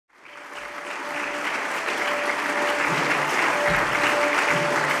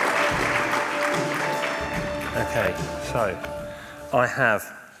Okay, so I have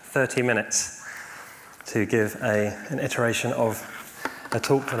 30 minutes to give an iteration of a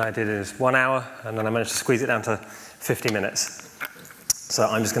talk that I did in 1 hour, and then I managed to squeeze it down to 50 minutes. So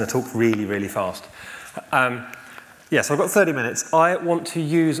I'm just going to talk really, really fast. Yeah, so I've got 30 minutes. I want to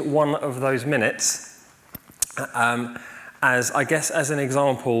use one of those minutes as, I guess, as an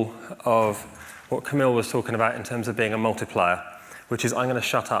example of what Camille was talking about in terms of being a multiplier, which is I'm going to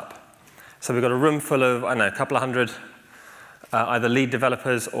shut up. So we've got a room full of, I don't know, a couple of hundred either lead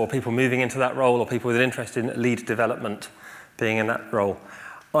developers or people moving into that role or people with an interest in lead development being in that role.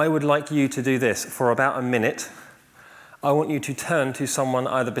 I would like you to do this for about a minute. I want you to turn to someone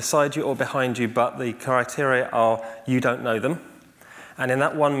either beside you or behind you, but the criteria are you don't know them. And in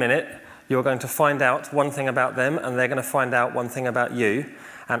that 1 minute, you're going to find out one thing about them, and they're going to find out one thing about you.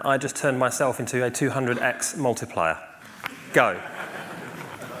 And I just turned myself into a 200x multiplier. Go.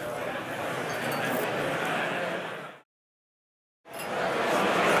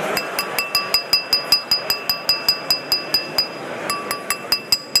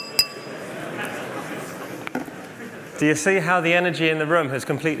 Do you see how the energy in the room has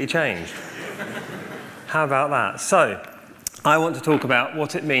completely changed? How about that? So, I want to talk about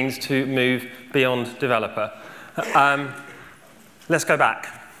what it means to move beyond developer. Let's go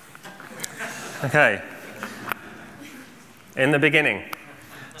back. Okay. In the beginning.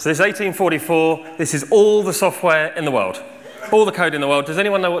 So this is 1844. This is all the software in the world. All the code in the world. Does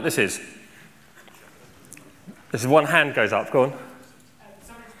anyone know what this is? This is one hand goes up. Go on.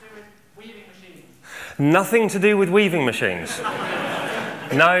 Nothing to do with weaving machines.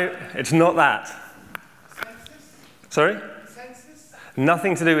 No, it's not that. Census? Sorry? Census?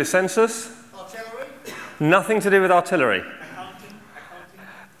 Nothing to do with census. Artillery? Nothing to do with artillery. Accounting?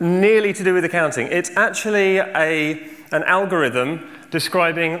 Nearly to do with accounting. It's actually an algorithm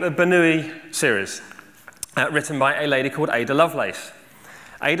describing the Bernoulli series, written by a lady called Ada Lovelace.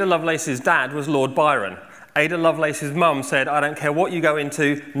 Ada Lovelace's dad was Lord Byron. Ada Lovelace's mum said, I don't care what you go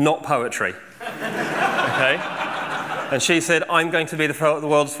into, not poetry. Okay? And she said, I'm going to be the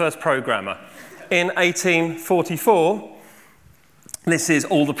world's first programmer. In 1844, this is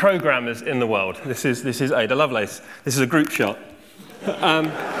all the programmers in the world. This is Ada Lovelace. This is a group shot.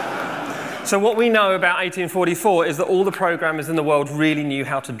 So what we know about 1844 is that all the programmers in the world really knew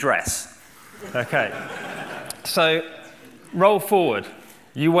how to dress. Okay. So roll forward.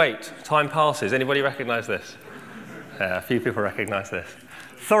 You wait. Time passes. Anybody recognize this? Yeah, a few people recognize this.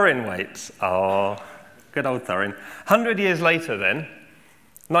 Thorin waits. Oh, good old Thorin. 100 years later then,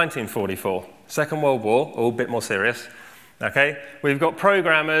 1944, Second World War, a bit more serious. Okay, we've got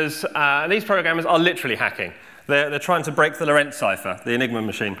programmers, and these programmers are literally hacking. They're trying to break the Lorentz cipher, the Enigma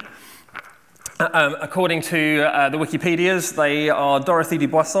machine. According to the Wikipedias, they are Dorothy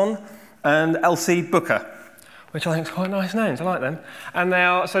Dubuisson and Elsie Booker, which I think is quite nice names. I like them.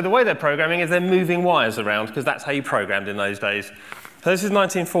 And so the way they're programming is they're moving wires around, because that's how you programmed in those days. So this is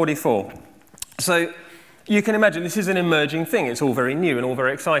 1944. So you can imagine this is an emerging thing. It's all very new and all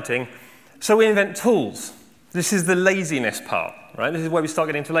very exciting. So we invent tools. This is the laziness part, right? This is where we start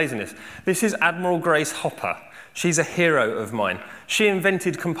getting into laziness. This is Admiral Grace Hopper. She's a hero of mine. She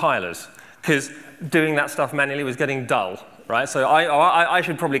invented compilers, because doing that stuff manually was getting dull, right? So I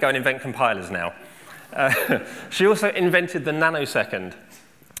should probably go and invent compilers now. She also invented the nanosecond,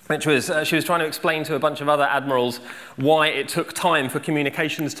 which was, she was trying to explain to a bunch of other admirals why it took time for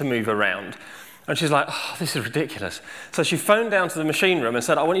communications to move around. And she's like, oh, this is ridiculous. So she phoned down to the machine room and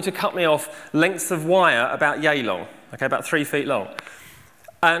said, I want you to cut me off lengths of wire about yay long, okay, about 3 feet long.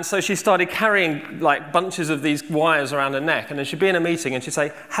 And so she started carrying like bunches of these wires around her neck, and then she'd be in a meeting and she'd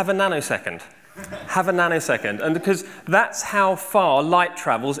say, have a nanosecond. Have a nanosecond. And because that's how far light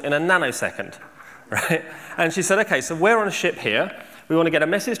travels in a nanosecond, right? And she said, okay, so we're on a ship here. We want to get a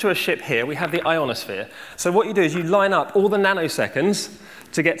message to a ship here. We have the ionosphere. So what you do is you line up all the nanoseconds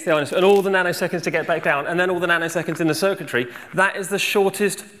to get to the ionosphere, and all the nanoseconds to get back down, and then all the nanoseconds in the circuitry. That is the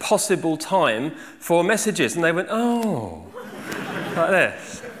shortest possible time for messages. And they went, oh, like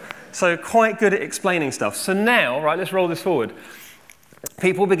this. So quite good at explaining stuff. So now, right, let's roll this forward.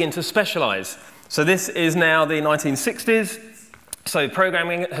 People begin to specialize. So this is now the 1960s. So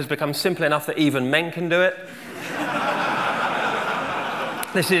programming has become simple enough that even men can do it.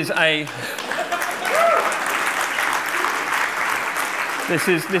 This is a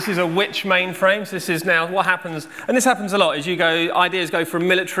witch mainframe. So this is now what happens, and this happens a lot, is ideas go from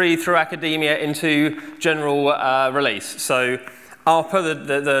military through academia into general release. So ARPA,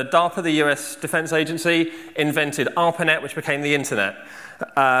 the DARPA, the US Defense Agency, invented ARPANET, which became the internet.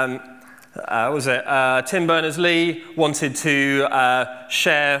 Tim Berners-Lee wanted to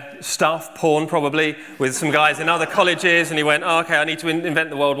share stuff, porn probably, with some guys in other colleges, and he went, oh, okay, I need to invent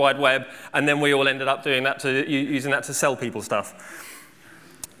the World Wide Web, and then we all ended up doing that using that to sell people stuff.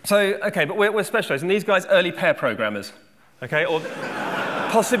 So, okay, but we're specialized, and these guys, early pair programmers, okay, or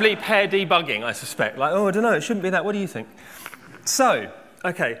possibly pair debugging, I suspect. Like, oh, I don't know, it shouldn't be that, what do you think? So,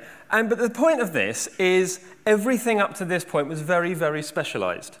 okay, but the point of this is everything up to this point was very, very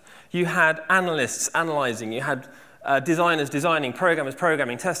specialized. You had analysts analyzing, you had designers designing, programmers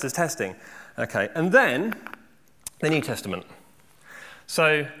programming, testers testing. Okay, and then the New Testament.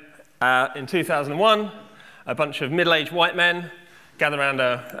 So in 2001, a bunch of middle-aged white men gather around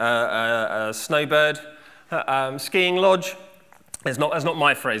a snowbird skiing lodge. That's not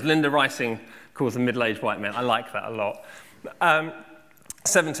my phrase. Linda Rising calls them middle-aged white men. I like that a lot.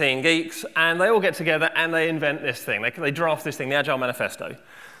 17 geeks, and they all get together and they invent this thing. They draft this thing, the Agile Manifesto.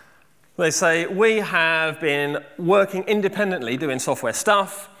 They say, we have been working independently doing software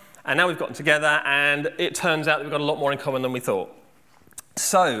stuff, and now we've gotten together, and it turns out that we've got a lot more in common than we thought.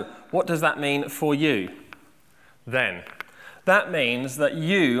 So, what does that mean for you then? That means that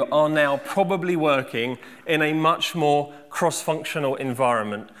you are now probably working in a much more cross-functional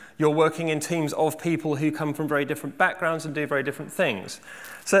environment. You're working in teams of people who come from very different backgrounds and do very different things.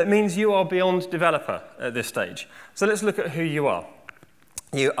 So it means you are beyond developer at this stage. So let's look at who you are.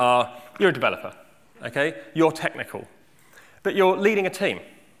 You're a developer, okay? You're technical, but you're leading a team,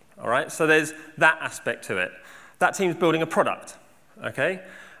 all right? So there's that aspect to it. That team's building a product, okay?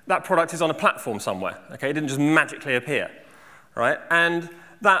 That product is on a platform somewhere, okay? It didn't just magically appear, right? And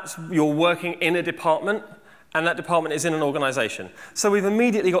you're working in a department, and that department is in an organization. So we've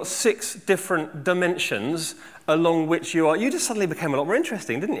immediately got 6 different dimensions along which you just suddenly became a lot more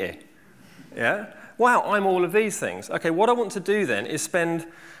interesting, didn't you? Yeah? Wow, I'm all of these things. Okay, what I want to do then is spend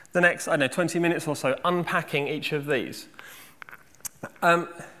the next, 20 minutes or so unpacking each of these.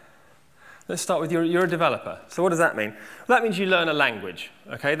 Let's start with you're a developer. So what does that mean? Well, that means you learn a language.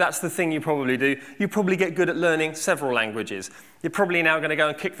 Okay, that's the thing you probably do. You probably get good at learning several languages. You're probably now going to go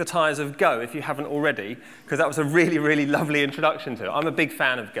and kick the tires of Go if you haven't already, because that was a really, really lovely introduction to it. I'm a big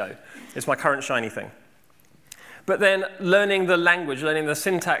fan of Go. It's my current shiny thing. But then learning the language, learning the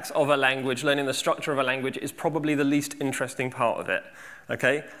syntax of a language, learning the structure of a language is probably the least interesting part of it.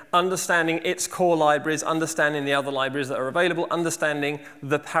 Okay? Understanding its core libraries, understanding the other libraries that are available, understanding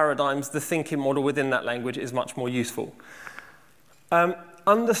the paradigms, the thinking model within that language is much more useful.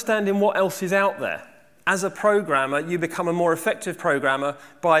 Understanding what else is out there. As a programmer, you become a more effective programmer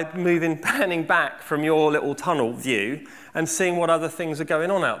by panning back from your little tunnel view and seeing what other things are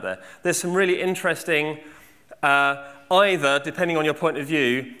going on out there. There's some really interesting either, depending on your point of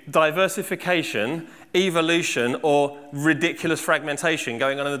view, diversification, evolution, or ridiculous fragmentation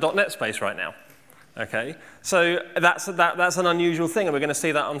going on in the .NET space right now. Okay? So that's an unusual thing, and we're going to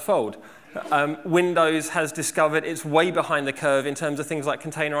see that unfold. Windows has discovered it's way behind the curve in terms of things like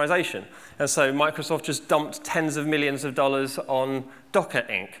containerization. And so Microsoft just dumped tens of millions of dollars on Docker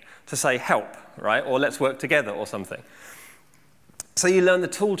Inc. to say help, right? Or let's work together or something. So you learn the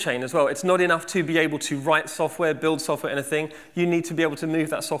tool chain as well. It's not enough to be able to write software, build software in a thing. You need to be able to move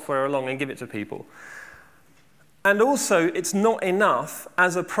that software along and give it to people. And also, it's not enough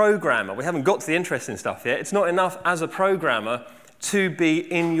as a programmer. We haven't got to the interesting stuff yet. It's not enough as a programmer to be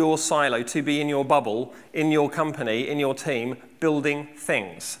in your silo, to be in your bubble, in your company, in your team, building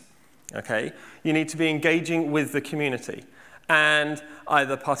things. Okay? You need to be engaging with the community and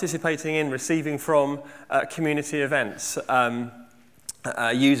either participating in, receiving from community events,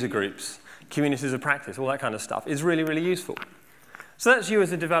 user groups, communities of practice, all that kind of stuff is really, really useful. So that's you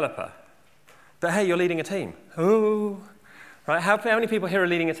as a developer. But hey, you're leading a team. Ooh. Right? How many people here are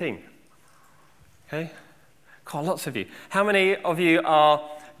leading a team? Okay? God, lots of you. How many of you are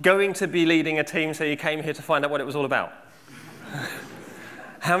going to be leading a team so you came here to find out what it was all about?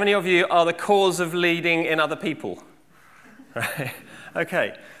 How many of you are the cause of leading in other people? Right?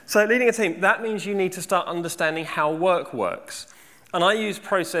 Okay. So leading a team, that means you need to start understanding how work works. And I use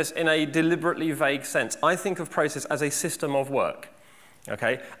process in a deliberately vague sense. I think of process as a system of work.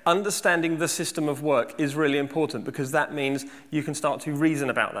 Okay? Understanding the system of work is really important because that means you can start to reason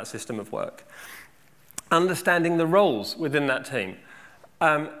about that system of work. Understanding the roles within that team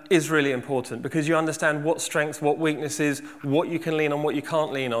is really important because you understand what strengths, what weaknesses, what you can lean on, what you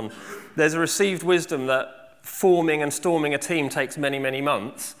can't lean on. There's a received wisdom that forming and storming a team takes many, many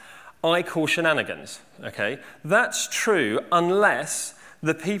months. I call shenanigans, okay? That's true unless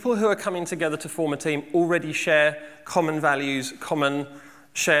the people who are coming together to form a team already share common values, common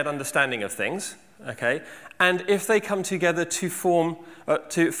shared understanding of things, okay? And if they come together to form,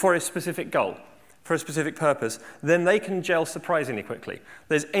 for a specific goal, for a specific purpose, then they can gel surprisingly quickly.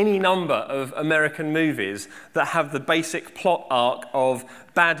 There's any number of American movies that have the basic plot arc of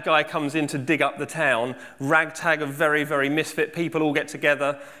bad guy comes in to dig up the town, ragtag of very, very misfit people all get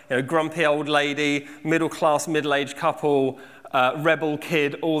together, grumpy old lady, middle-class, middle-aged couple, rebel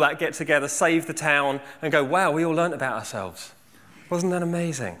kid, all that get together, save the town, and go, wow, we all learnt about ourselves. Wasn't that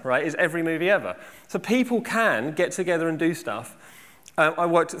amazing, right? Is every movie ever. So people can get together and do stuff. I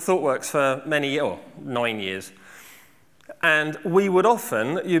worked at ThoughtWorks for 9 years. And we would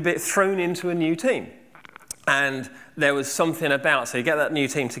often, you'd be thrown into a new team. And there was something about, so you get that new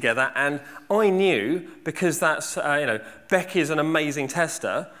team together, and I knew, because that's, Becky's an amazing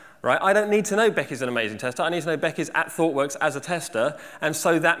tester, right? I don't need to know Becky's an amazing tester. I need to know Becky's at ThoughtWorks as a tester, and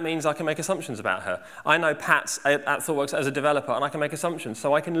so that means I can make assumptions about her. I know Pat's at ThoughtWorks as a developer, and I can make assumptions,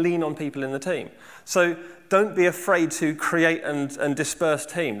 so I can lean on people in the team. So don't be afraid to create and disperse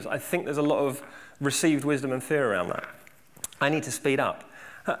teams. I think there's a lot of received wisdom and fear around that. I need to speed up.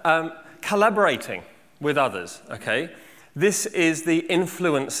 Collaborating with others, okay? This is the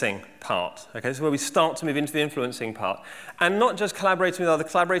influencing part, okay? So where we start to move into the influencing part. And not just collaborating with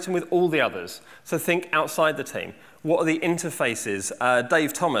others, collaborating with all the others. So think outside the team. What are the interfaces?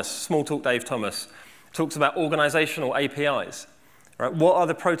 Dave Thomas, Small Talk Dave Thomas, talks about organizational APIs. Right? What are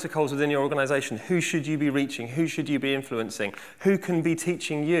the protocols within your organization? Who should you be reaching? Who should you be influencing? Who can be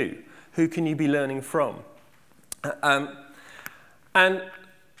teaching you? Who can you be learning from? And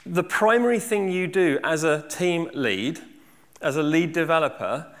the primary thing you do as a team lead, as a lead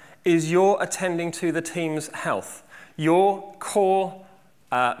developer, is you're attending to the team's health. Your core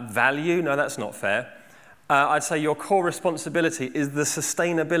value, no, that's not fair. I'd say your core responsibility is the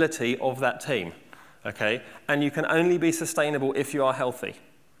sustainability of that team, okay? And you can only be sustainable if you are healthy,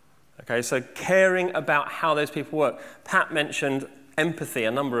 okay? So caring about how those people work. Pat mentioned empathy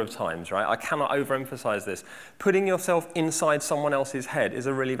a number of times, right? I cannot overemphasize this. Putting yourself inside someone else's head is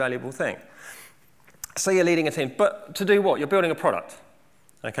a really valuable thing. So you're leading a team, but to do what? You're building a product,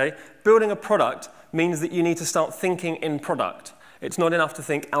 okay? Building a product means that you need to start thinking in product. It's not enough to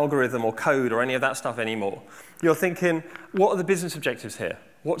think algorithm or code or any of that stuff anymore. You're thinking, what are the business objectives here?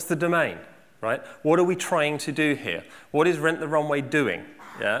 What's the domain, right? What are we trying to do here? What is Rent the Runway doing,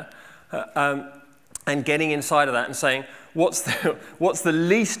 yeah? And getting inside of that and saying, what's the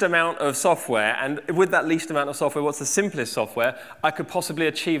least amount of software, and with that least amount of software, what's the simplest software I could possibly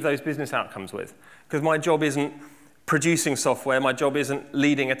achieve those business outcomes with? Because my job isn't producing software, my job isn't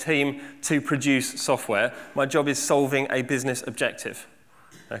leading a team to produce software, my job is solving a business objective,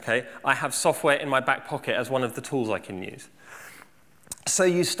 okay? I have software in my back pocket as one of the tools I can use. So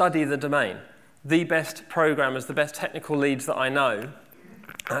you study the domain. The best programmers, the best technical leads that I know,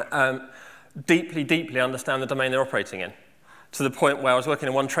 deeply, deeply understand the domain they're operating in, to the point where I was working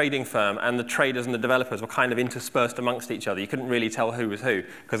in one trading firm and the traders and the developers were kind of interspersed amongst each other. You couldn't really tell who was who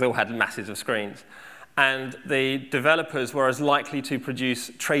because they all had masses of screens. And the developers were as likely to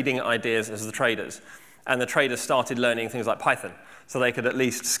produce trading ideas as the traders. And the traders started learning things like Python, so they could at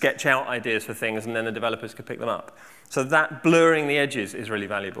least sketch out ideas for things and then the developers could pick them up. So that blurring the edges is really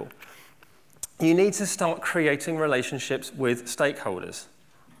valuable. You need to start creating relationships with stakeholders,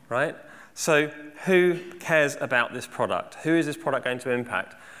 right? So who cares about this product? Who is this product going to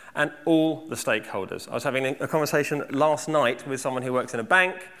impact? And all the stakeholders. I was having a conversation last night with someone who works in a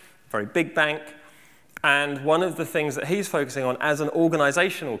bank, a very big bank, and one of the things that he's focusing on as an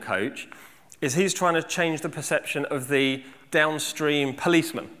organizational coach is he's trying to change the perception of the downstream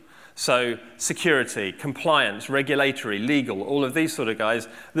policeman. So security, compliance, regulatory, legal, all of these sort of guys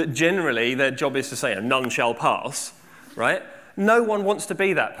that generally their job is to say, none shall pass, right? No one wants to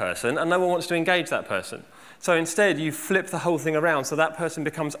be that person, and no one wants to engage that person. So instead, you flip the whole thing around so that person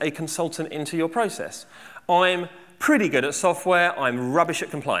becomes a consultant into your process. I'm pretty good at software. I'm rubbish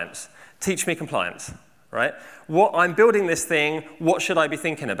at compliance. Teach me compliance, right? I'm building this thing. What should I be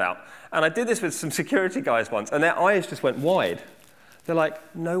thinking about? And I did this with some security guys once, and their eyes just went wide. They're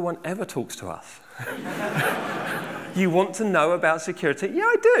like, no one ever talks to us. You want to know about security? Yeah,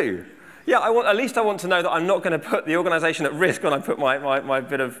 I do. Yeah, at least I want to know that I'm not going to put the organization at risk when I put my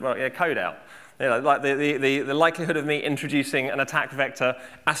bit of code out. Like the likelihood of me introducing an attack vector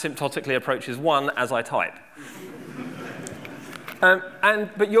asymptotically approaches 1 as I type.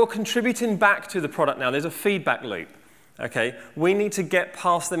 But you're contributing back to the product now. There's a feedback loop. Okay? We need to get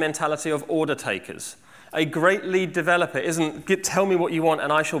past the mentality of order takers. A great lead developer isn't, tell me what you want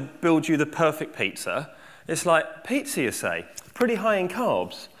and I shall build you the perfect pizza. It's like, pizza, you say? Pretty high in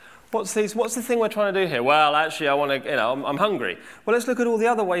carbs. What's the thing we're trying to do here? Well, actually, I want to, I'm hungry. Well, let's look at all the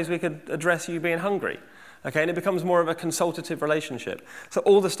other ways we could address you being hungry. Okay, and it becomes more of a consultative relationship. So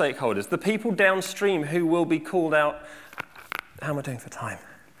all the stakeholders, the people downstream who will be called out. How am I doing for time?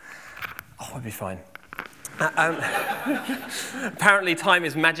 Oh, we'll be fine. Apparently time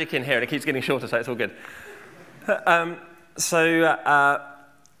is magic in here and it keeps getting shorter, so it's all good. A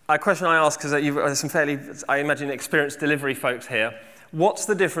question I ask, because you've some fairly, I imagine, experienced delivery folks here. What's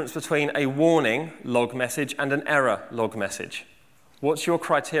the difference between a warning log message and an error log message? What's your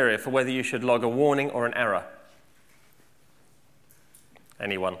criteria for whether you should log a warning or an error?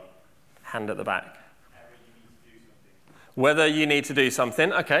 Anyone? Hand at the back. Whether you need to do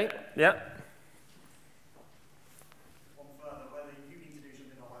something. Okay, yeah.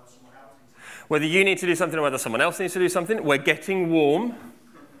 Whether you need to do something or whether someone else needs to do something. We're getting warm.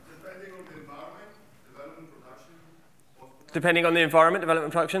 Depending on the environment, development, production. Depending on the environment,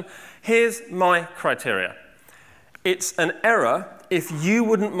 development, production. Here's my criteria. It's an error if you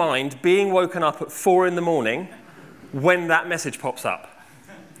wouldn't mind being woken up at 4 in the morning when that message pops up.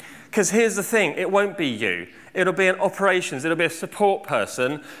 Because here's the thing, it won't be you. It'll be an operations, it'll be a support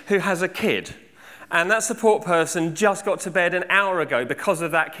person who has a kid. And that support person just got to bed an hour ago because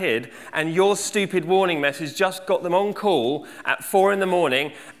of that kid, and your stupid warning message just got them on call at 4 in the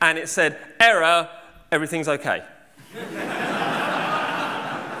morning, and it said, error, everything's okay.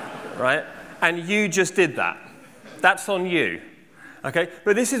 Right? And you just did that. That's on you. Okay?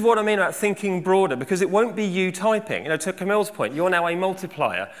 But this is what I mean about thinking broader, because it won't be you typing. To Camille's point, you're now a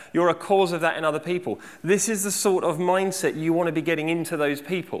multiplier. You're a cause of that in other people. This is the sort of mindset you want to be getting into those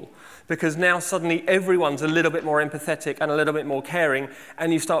people, because now suddenly everyone's a little bit more empathetic and a little bit more caring,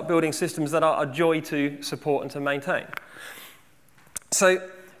 and you start building systems that are a joy to support and to maintain. So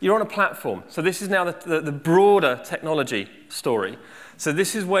you're on a platform. So this is now the broader technology story. So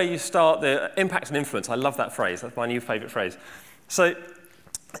this is where you start the impact and influence. I love that phrase. That's my new favorite phrase. So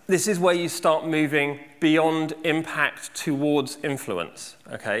this is where you start moving beyond impact towards influence.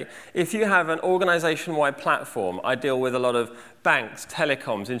 Okay? If you have an organization-wide platform, I deal with a lot of banks,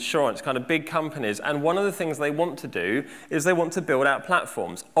 telecoms, insurance, kind of big companies, and one of the things they want to do is they want to build out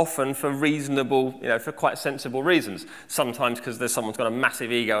platforms, often for reasonable, for quite sensible reasons. Sometimes because someone's got a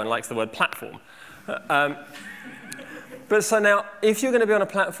massive ego and likes the word platform. But so now, if you're going to be on a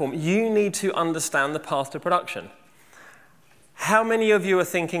platform, you need to understand the path to production. How many of you are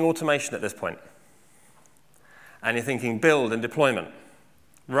thinking automation at this point? And you're thinking build and deployment.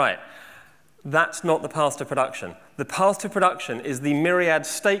 Right. That's not the path to production. The path to production is the myriad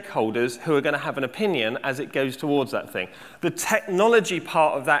stakeholders who are going to have an opinion as it goes towards that thing. The technology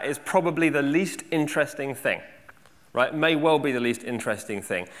part of that is probably the least interesting thing. Right? May well be the least interesting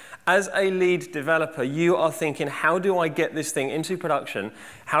thing. As a lead developer, you are thinking, how do I get this thing into production?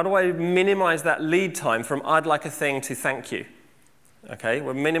 How do I minimize that lead time from I'd like a thing to thank you? Okay,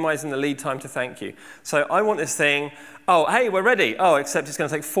 we're minimizing the lead time to thank you. So I want this thing, oh, hey, we're ready. Oh, except it's going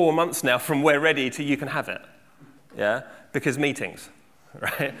to take 4 months now from we're ready to you can have it. Yeah, because meetings,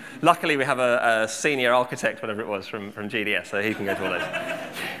 right? Luckily, we have a senior architect, whatever it was, from GDS, so he can go to all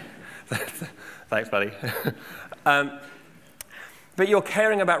those. Thanks, buddy. But you're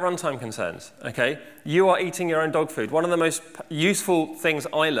caring about runtime concerns, okay? You are eating your own dog food. One of the most useful things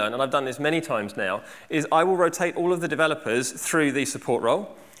I learned, and I've done this many times now, is I will rotate all of the developers through the support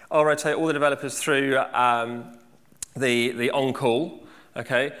role. I'll rotate all the developers through the on-call,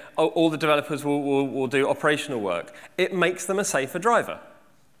 okay? All the developers will do operational work. It makes them a safer driver,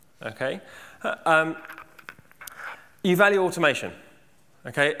 okay? You value automation.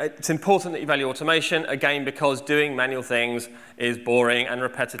 Okay, it's important that you value automation, again, because doing manual things is boring and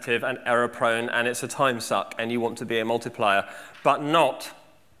repetitive and error-prone, and it's a time suck, and you want to be a multiplier, but not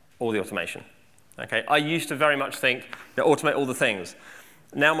all the automation. Okay, I used to very much think that automate all the things.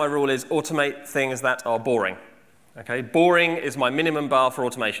 Now my rule is automate things that are boring. Okay, boring is my minimum bar for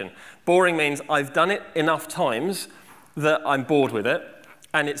automation. Boring means I've done it enough times that I'm bored with it,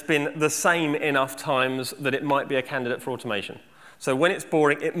 and it's been the same enough times that it might be a candidate for automation. So when it's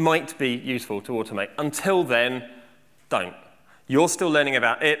boring, it might be useful to automate. Until then, don't. You're still learning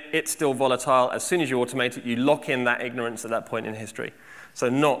about it. It's still volatile. As soon as you automate it, you lock in that ignorance at that point in history. So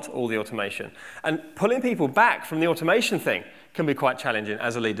not all the automation. And pulling people back from the automation thing can be quite challenging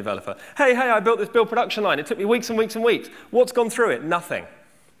as a lead developer. Hey, I built this build production line. It took me weeks and weeks and weeks. What's gone through it? Nothing.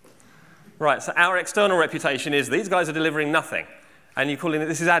 Right, so our external reputation is these guys are delivering nothing. And you're calling it,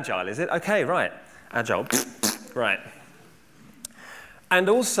 this is agile, is it? Okay, right. Agile. Right. And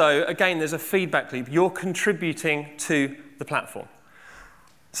also, again, there's a feedback loop. You're contributing to the platform.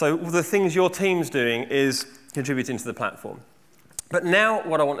 So the things your team's doing is contributing to the platform. But now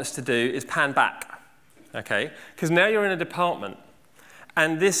what I want us to do is pan back, okay? Because now you're in a department.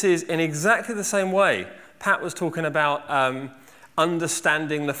 And this is in exactly the same way. Pat was talking about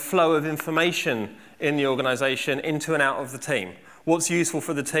understanding the flow of information in the organization into and out of the team. What's useful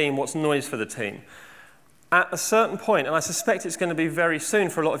for the team, what's noise for the team. At a certain point, and I suspect it's going to be very soon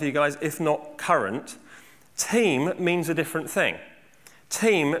for a lot of you guys, if not current, team means a different thing.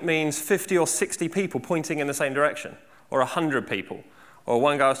 Team means 50 or 60 people pointing in the same direction, or 100 people. Or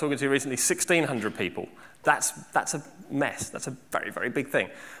one guy I was talking to recently, 1,600 people. That's a mess. That's a very, very big thing.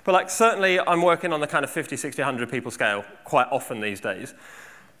 But like, certainly I'm working on the kind of 50, 60, 100 people scale quite often these days.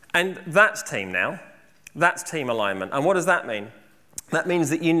 And that's team now. That's team alignment. And what does that mean? That means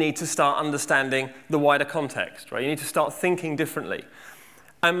that you need to start understanding the wider context, right? You need to start thinking differently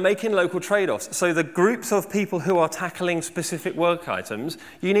and making local trade-offs. So the groups of people who are tackling specific work items,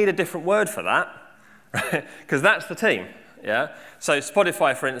 you need a different word for that, right? Because that's the team, yeah? So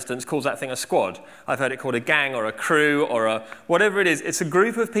Spotify, for instance, calls that thing a squad. I've heard it called a gang or a crew or a whatever it is. It's a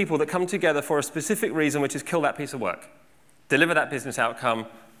group of people that come together for a specific reason, which is kill that piece of work, deliver that business outcome,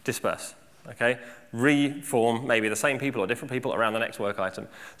 disperse. Okay? Reform maybe the same people or different people around the next work item.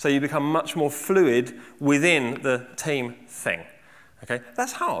 So you become much more fluid within the team thing. Okay?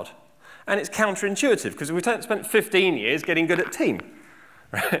 That's hard. And it's counterintuitive because we spent 15 years getting good at team.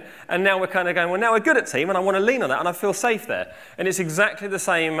 Right? And now we're kind of going, well, now we're good at team and I want to lean on that and I feel safe there. And it's exactly the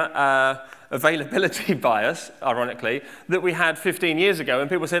same availability bias, ironically, that we had 15 years ago. And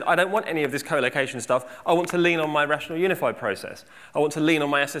people said, I don't want any of this co-location stuff. I want to lean on my rational unified process. I want to lean on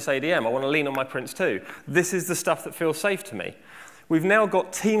my SSADM. I want to lean on my Prince2. This is the stuff that feels safe to me. We've now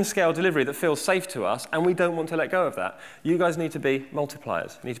got team scale delivery that feels safe to us, and we don't want to let go of that. You guys need to be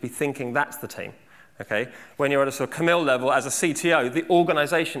multipliers. You need to be thinking that's the team. Okay? When you're at a sort of Camille level as a CTO, the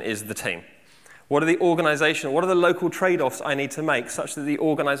organization is the team. What are the local trade-offs I need to make such that the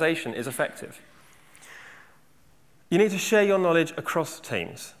organization is effective? You need to share your knowledge across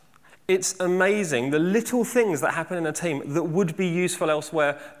teams. It's amazing the little things that happen in a team that would be useful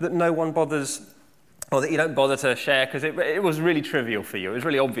elsewhere that no one bothers, or that you don't bother to share because it was really trivial for you. It was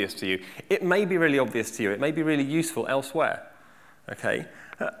really obvious to you. It may be really obvious to you. It may be really useful elsewhere. Okay?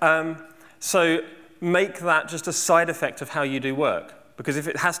 So make that just a side effect of how you do work. Because if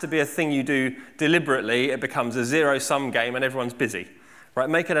it has to be a thing you do deliberately, it becomes a zero-sum game and everyone's busy. Right?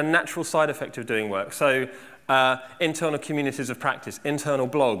 Make it a natural side effect of doing work. So internal communities of practice, internal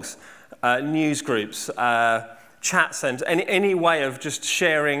blogs, news groups, chat centers, any way of just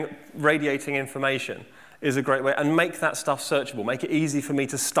sharing, radiating information is a great way. And make that stuff searchable. Make it easy for me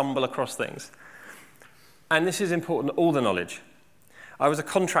to stumble across things. And this is important, all the knowledge. I was a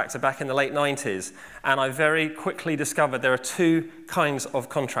contractor back in the late 90s, and I very quickly discovered there are two kinds of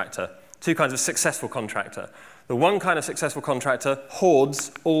contractor, two kinds of successful contractor. The one kind of successful contractor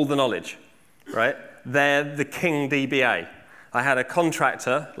hoards all the knowledge, right? They're the king DBA. I had a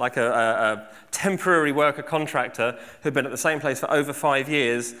contractor, like a temporary worker contractor, who'd been at the same place for over 5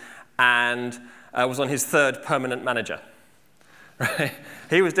 years and was on his third permanent manager. Right?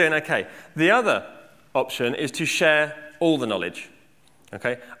 He was doing okay. The other option is to share all the knowledge.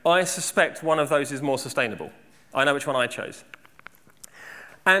 Okay? I suspect one of those is more sustainable. I know which one I chose.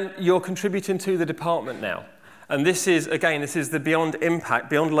 And you're contributing to the department now. And this is, again, this is the beyond impact,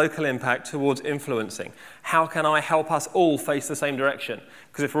 beyond local impact towards influencing. How can I help us all face the same direction?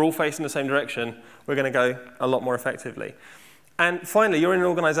 Because if we're all facing the same direction, we're going to go a lot more effectively. And finally, you're in an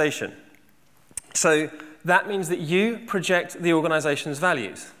organization. So that means that you project the organization's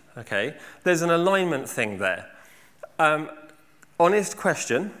values. Okay? There's an alignment thing there. Honest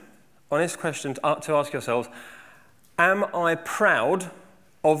question to ask yourselves, am I proud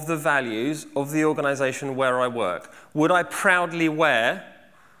of the values of the organization where I work? Would I proudly wear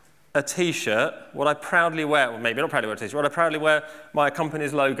a t-shirt? Would I proudly wear, well, maybe not proudly wear a t-shirt, would I proudly wear my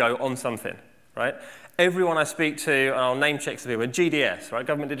company's logo on something, right? Everyone I speak to, and I'll name check some people, GDS, right,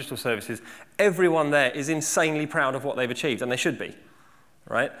 Government Digital Services, everyone there is insanely proud of what they've achieved, and they should be,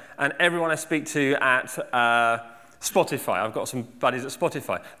 right? And everyone I speak to at Spotify, I've got some buddies at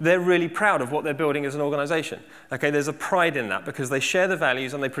Spotify, they're really proud of what they're building as an organization. Okay, there's a pride in that because they share the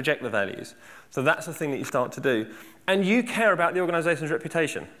values and they project the values. So that's the thing that you start to do. And you care about the organization's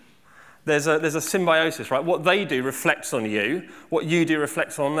reputation. There's a symbiosis, right? What they do reflects on you, what you do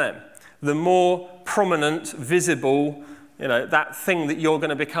reflects on them. The more prominent, visible, you know, that thing that you're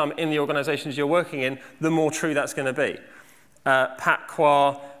going to become in the organizations you're working in, the more true that's going to be. Pat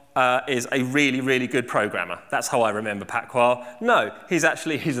Qua is a really, really good programmer. That's how I remember Pat Qua. No, he's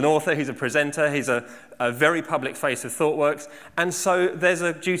an author, he's a presenter, he's a very public face of ThoughtWorks, and so there's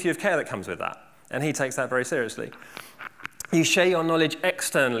a duty of care that comes with that, and he takes that very seriously. You share your knowledge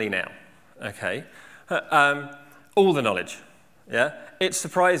externally now, okay? All the knowledge, yeah? It's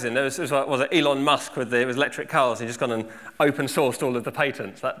surprising. There was Elon Musk with his electric cars. He just gone and open sourced all of the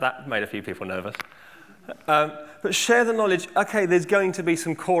patents. That made a few people nervous. But share the knowledge. Okay, there's going to be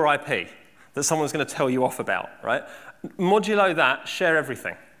some core IP that someone's going to tell you off about, right? Modulo that, share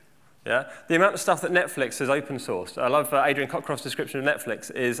everything. Yeah? The amount of stuff that Netflix has open sourced. I love Adrian Cockcroft's description of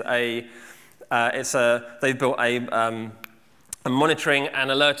Netflix is they've built a monitoring and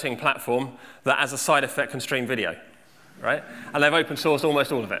alerting platform that as a side effect can stream video, right? And they've open sourced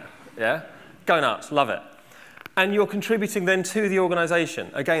almost all of it, yeah? Go nuts, love it. And you're contributing then to the organization.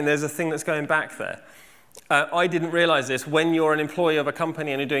 Again, there's a thing that's going back there. I didn't realize this. When you're an employee of a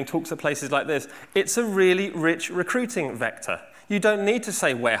company and you're doing talks at places like this, it's a really rich recruiting vector. You don't need to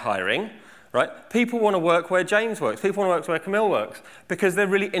say we're hiring, right? People want to work where James works. People want to work where Camille works because they're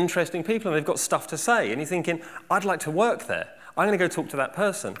really interesting people and they've got stuff to say. And you're thinking, I'd like to work there. I'm going to go talk to that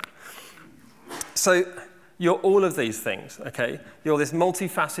person. So you're all of these things, okay? You're this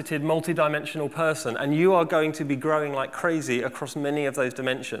multifaceted, multidimensional person, and you are going to be growing like crazy across many of those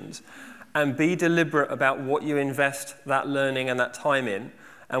dimensions. And be deliberate about what you invest that learning and that time in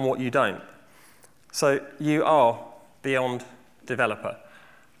and what you don't. So you are beyond developer.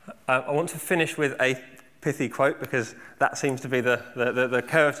 I want to finish with a pithy quote because that seems to be the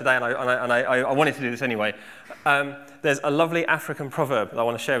curve today, and I wanted to do this anyway. There's a lovely African proverb that I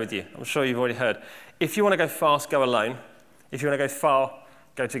want to share with you. I'm sure you've already heard. If you want to go fast, go alone. If you want to go far,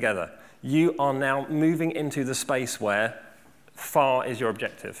 go together. You are now moving into the space where far is your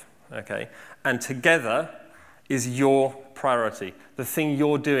objective, okay? And together is your priority. The thing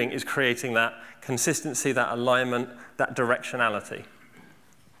you're doing is creating that consistency, that alignment, that directionality.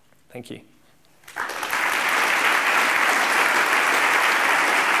 Thank you.